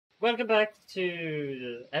welcome back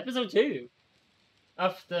to episode 2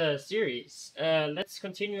 of the series. Let's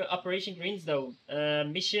continue Operation Greenstone.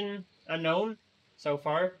 Mission unknown so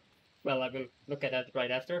far. Well, I will look at that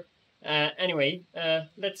right after. Anyway,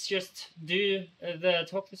 let's just do the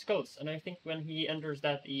talk to skulls, and I think when he enters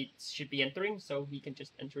that, it should be entering, so he can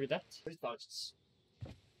just enter that. Thoughts?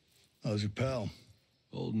 How's your pal?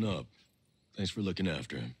 Holding up. Thanks for looking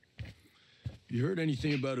after him. You heard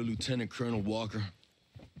anything about a Lieutenant Colonel Walker?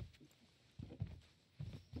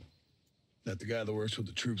 That the guy that works with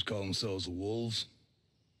the troops call themselves the Wolves?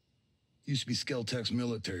 Used to be Skeltech's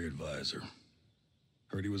military advisor.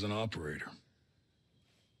 Heard he was an operator.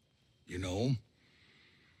 You know him?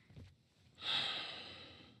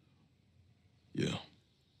 Yeah.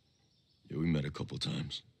 Yeah, we met a couple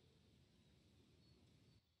times.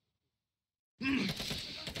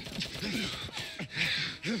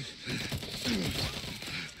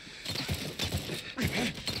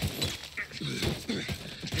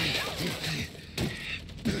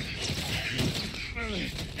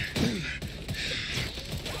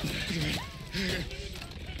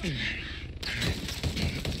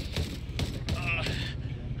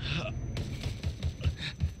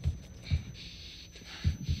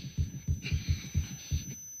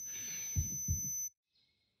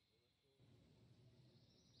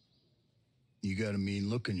 You got a mean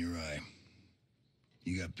look in your eye.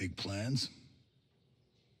 You got big plans?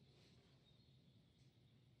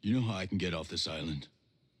 You know how I can get off this island?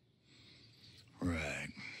 Right.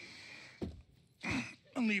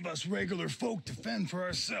 And leave us regular folk to fend for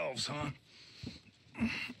ourselves, huh?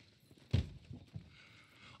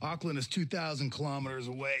 Auckland is 2,000 kilometers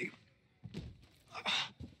away.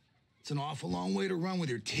 It's an awful long way to run with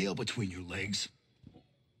your tail between your legs.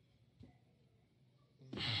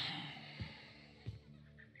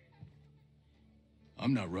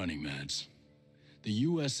 I'm not running, Mads. The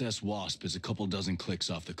USS Wasp is a couple dozen clicks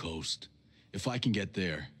off the coast. If I can get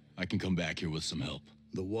there, I can come back here with some help.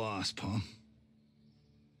 The Wasp, huh?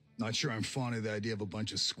 Not sure I'm fond of the idea of a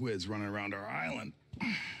bunch of squids running around our island.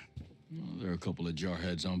 Well, there are a couple of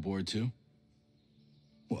jarheads on board, too.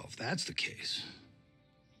 Well, if that's the case...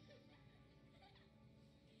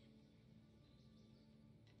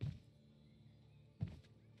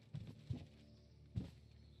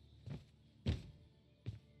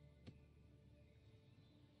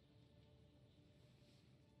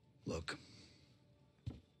 Look,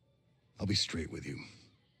 I'll be straight with you.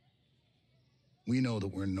 We know that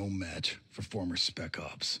we're no match for former Spec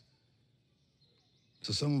Ops.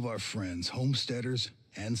 So some of our friends, homesteaders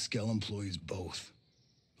and Skell employees both,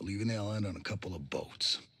 are leaving the island on a couple of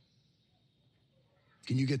boats.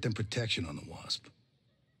 Can you get them protection on the Wasp?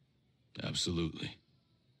 Absolutely.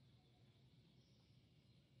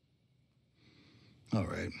 All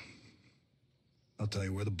right. I'll tell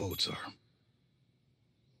you where the boats are.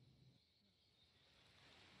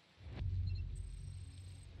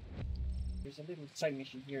 There's a little side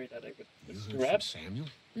mission here that I could You heard grab. from Samuel?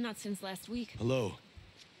 Not since last week. Hello.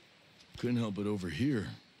 Couldn't help it over here.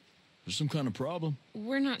 There's some kind of problem?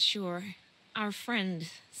 We're not sure. Our friend,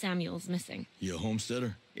 Samuel's missing. You a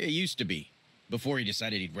homesteader? It used to be. Before he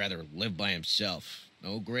decided he'd rather live by himself.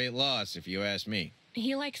 No great loss, if you ask me.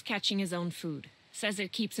 He likes catching his own food. Says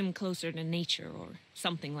it keeps him closer to nature or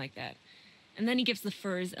something like that. And then he gives the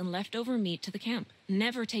furs and leftover meat to the camp.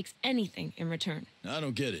 Never takes anything in return. I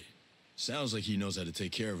don't get it. Sounds like he knows how to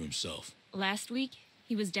take care of himself. Last week,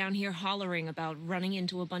 he was down here hollering about running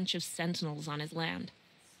into a bunch of sentinels on his land.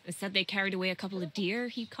 They said they carried away a couple of deer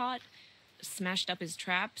he caught, smashed up his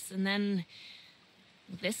traps, and then...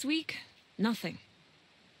 this week, nothing.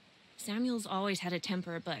 Samuel's always had a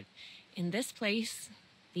temper, but in this place,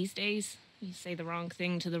 these days, you say the wrong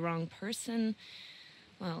thing to the wrong person,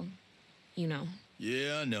 well, you know.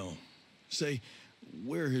 Yeah, I know. Say,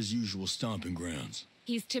 where are his usual stomping grounds?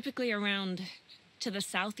 He's typically around to the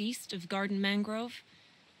southeast of Garden Mangrove,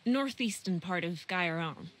 northeastern part of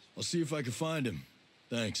Gaiaron. I'll see if I can find him.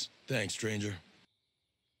 Thanks. Thanks, stranger.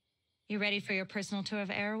 You ready for your personal tour of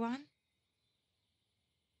Erewhon?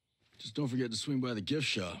 Just don't forget to swing by the gift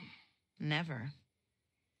shop. Never.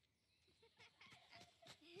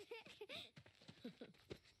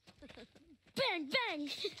 Bang, bang!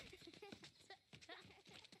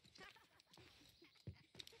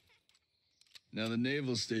 Now, the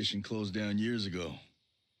naval station closed down years ago.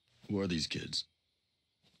 Who are these kids?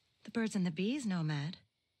 The birds and the bees, Nomad.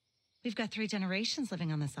 We've got 3 generations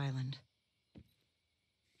living on this island.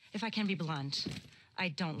 If I can be blunt, I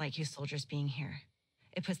don't like you soldiers being here.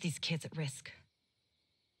 It puts these kids at risk.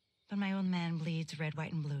 But my old man bleeds red,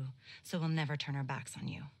 white, and blue, so we'll never turn our backs on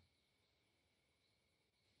you.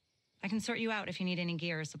 I can sort you out if you need any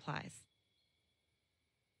gear or supplies.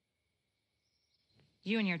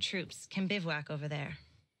 You and your troops can bivouac over there.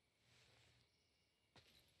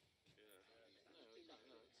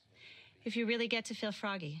 If you really get to feel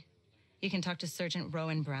froggy, you can talk to Sergeant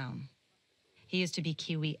Rowan Brown. He used to be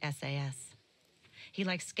Kiwi SAS. He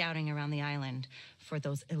likes scouting around the island for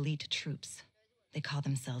those elite troops. They call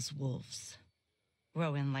themselves wolves.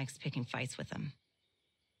 Rowan likes picking fights with them.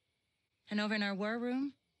 And over in our war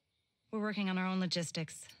room, we're working on our own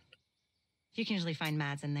logistics. You can usually find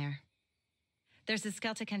Mads in there. There's a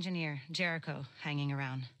Celtic engineer, Jericho, hanging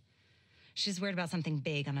around. She's worried about something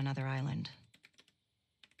big on another island.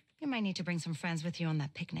 You might need to bring some friends with you on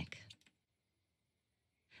that picnic.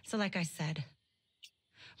 So like I said,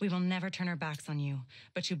 we will never turn our backs on you,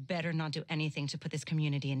 but you better not do anything to put this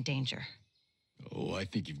community in danger. Oh, I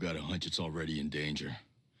think you've got a hunch it's already in danger.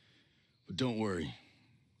 But don't worry.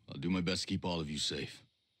 I'll do my best to keep all of you safe.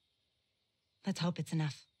 Let's hope it's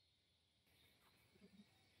enough.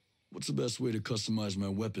 What's the best way to customize my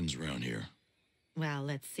weapons around here? Well,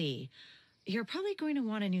 let's see. You're probably going to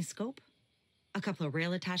want a new scope, a couple of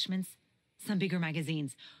rail attachments, some bigger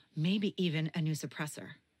magazines, maybe even a new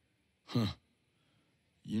suppressor. Huh.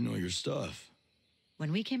 You know your stuff.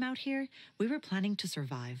 When we came out here, we were planning to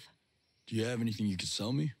survive. Do you have anything you could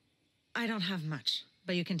sell me? I don't have much,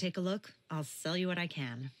 but you can take a look. I'll sell you what I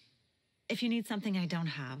can. If you need something I don't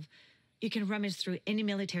have, you can rummage through any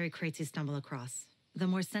military crates you stumble across. The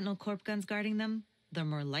more Sentinel Corp guns guarding them, the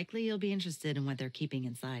more likely you'll be interested in what they're keeping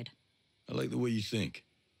inside. I like the way you think.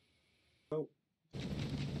 Oh.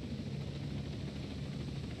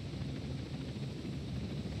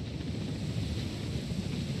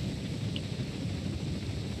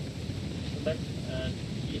 Back and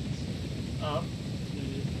hit up to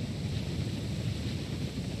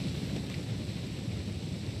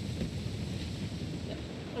yeah.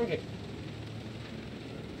 Okay.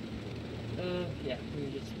 Yeah,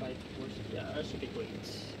 we just fight force. Yeah, that should be great.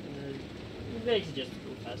 It makes it just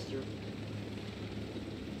go faster.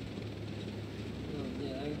 Oh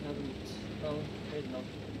yeah, I haven't. Oh, wait, no.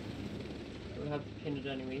 I will have to pin it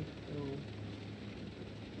anyway. Oh.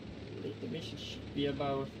 The mission should be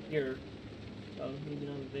about here. Well, maybe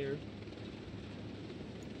not there.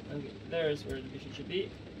 Okay, there's where the mission should be.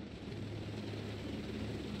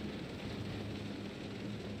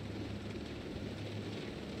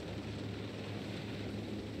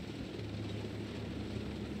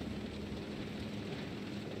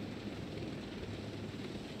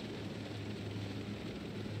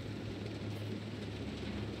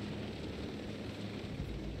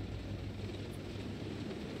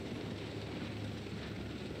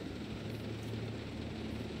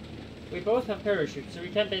 We both have parachutes, so we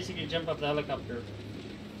can basically jump off the helicopter.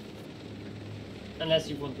 Unless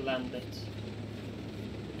you want to land it.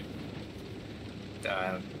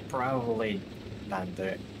 Probably land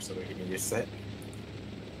it so we can use it.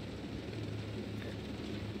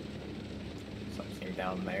 Something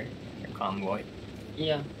down there, a convoy.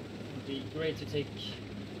 Yeah, it'd be great to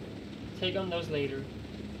take on those later.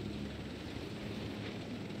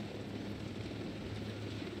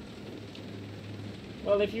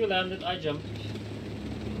 Well, if you land it, I jump.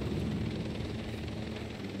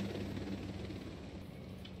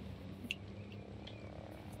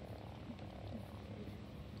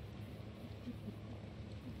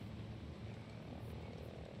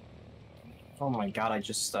 Oh my god, I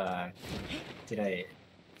just did a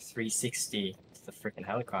 360 to the freaking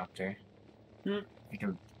helicopter. Like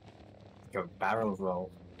a barrel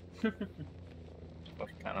roll.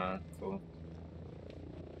 Looked kinda cool.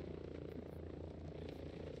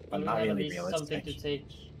 But We not have at really least realistic. something to take.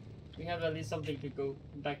 We have at least something to go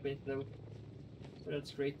back with, though. So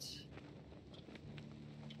that's great.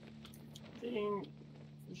 I think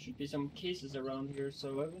there should be some cases around here,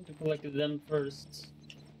 so I want to collect them first.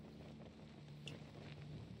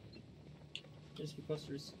 Just because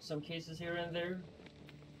there's some cases here and there.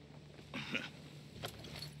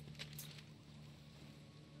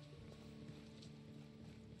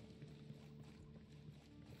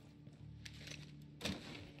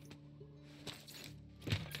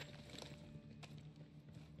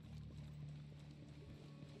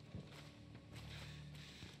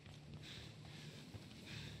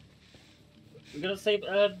 We're gonna save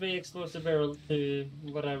every explosive barrel to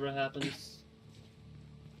whatever happens.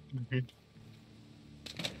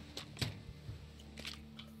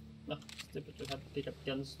 No, stupid to have to pick up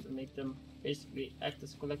guns to make them basically act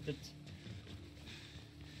as collected.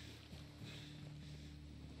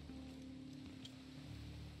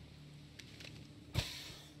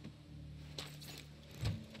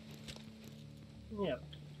 Yeah,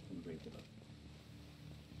 great enough.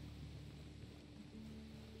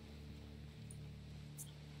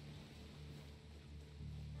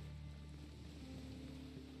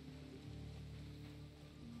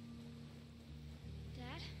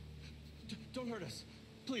 Don't hurt us.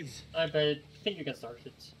 Please. I think you can start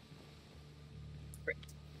it.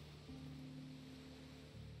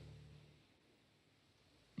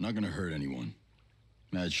 I'm not gonna hurt anyone.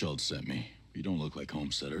 Mad Schultz sent me. You don't look like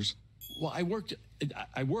homesteaders. Well, I work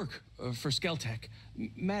for Skeltech.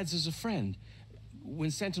 Mads is a friend.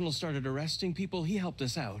 When Sentinel started arresting people, he helped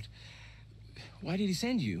us out. Why did he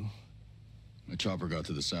send you? My chopper got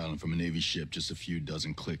to this island from a Navy ship just a few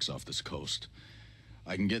dozen clicks off this coast.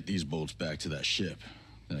 I can get these bolts back to that ship,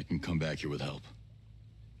 then I can come back here with help.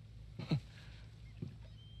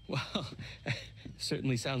 Well,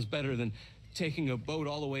 certainly sounds better than taking a boat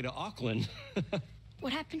all the way to Auckland.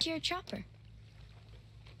 What happened to your chopper?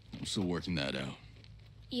 I'm still working that out.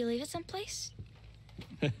 You leave it someplace?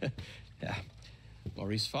 Yeah.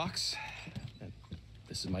 Maurice Fox.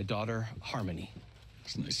 This is my daughter, Harmony.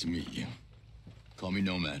 It's nice to meet you. Call me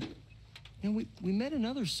Nomad. You know, we met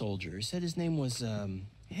another soldier. He said his name was,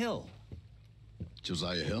 Hill.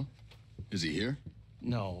 Josiah Hill? Is he here?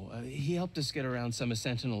 No, he helped us get around some of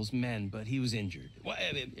Sentinel's men, but he was injured. Well,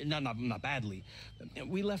 not badly.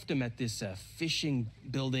 We left him at this fishing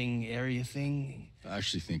building area thing. I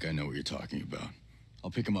actually think I know what you're talking about. I'll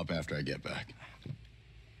pick him up after I get back.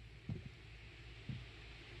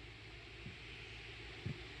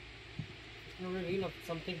 No reveal of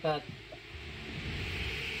something bad.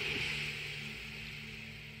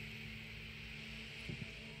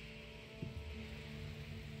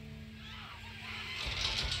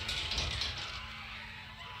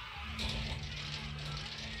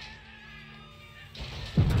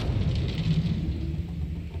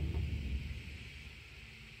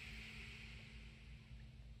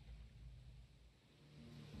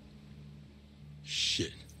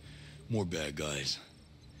 Shit. More bad guys.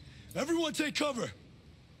 Everyone take cover!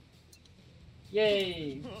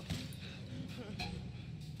 Yay!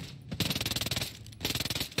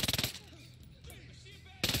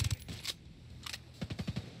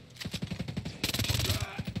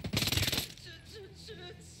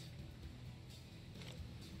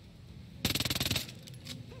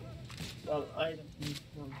 Well, I don't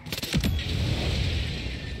know.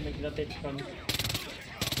 Make it a bit fun.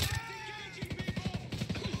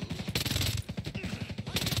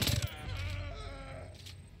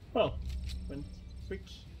 Well, went quick.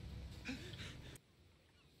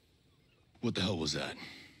 What the hell was that?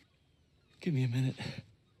 Give me a minute.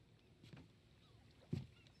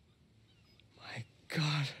 My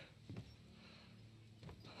God.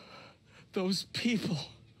 Those people.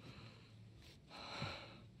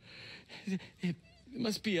 It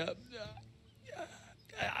must be a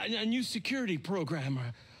new security program.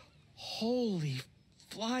 Holy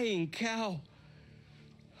flying cow.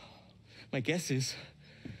 My guess is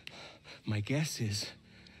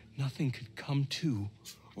nothing could come to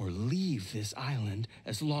or leave this island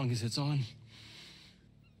as long as it's on.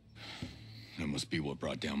 That must be what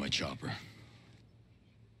brought down my chopper.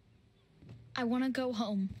 I want to go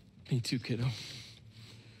home. Me too, kiddo.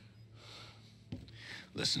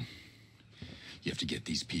 Listen, you have to get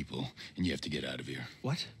these people, and you have to get out of here.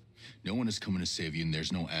 What? No one is coming to save you, and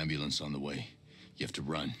there's no ambulance on the way. You have to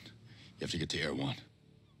run. You have to get to Air One.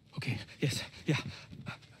 Okay, yes, yeah.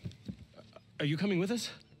 Are you coming with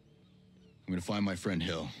us? I'm gonna find my friend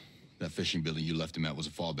Hill. That fishing building you left him at was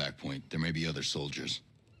a fallback point. There may be other soldiers.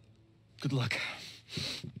 Good luck.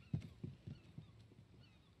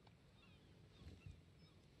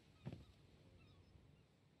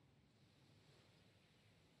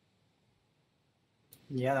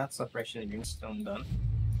 Yeah, that's Operation Greenstone done.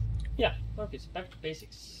 Yeah, okay, so back to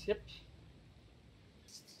basics. Yep.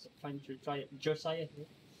 Find Josiah here.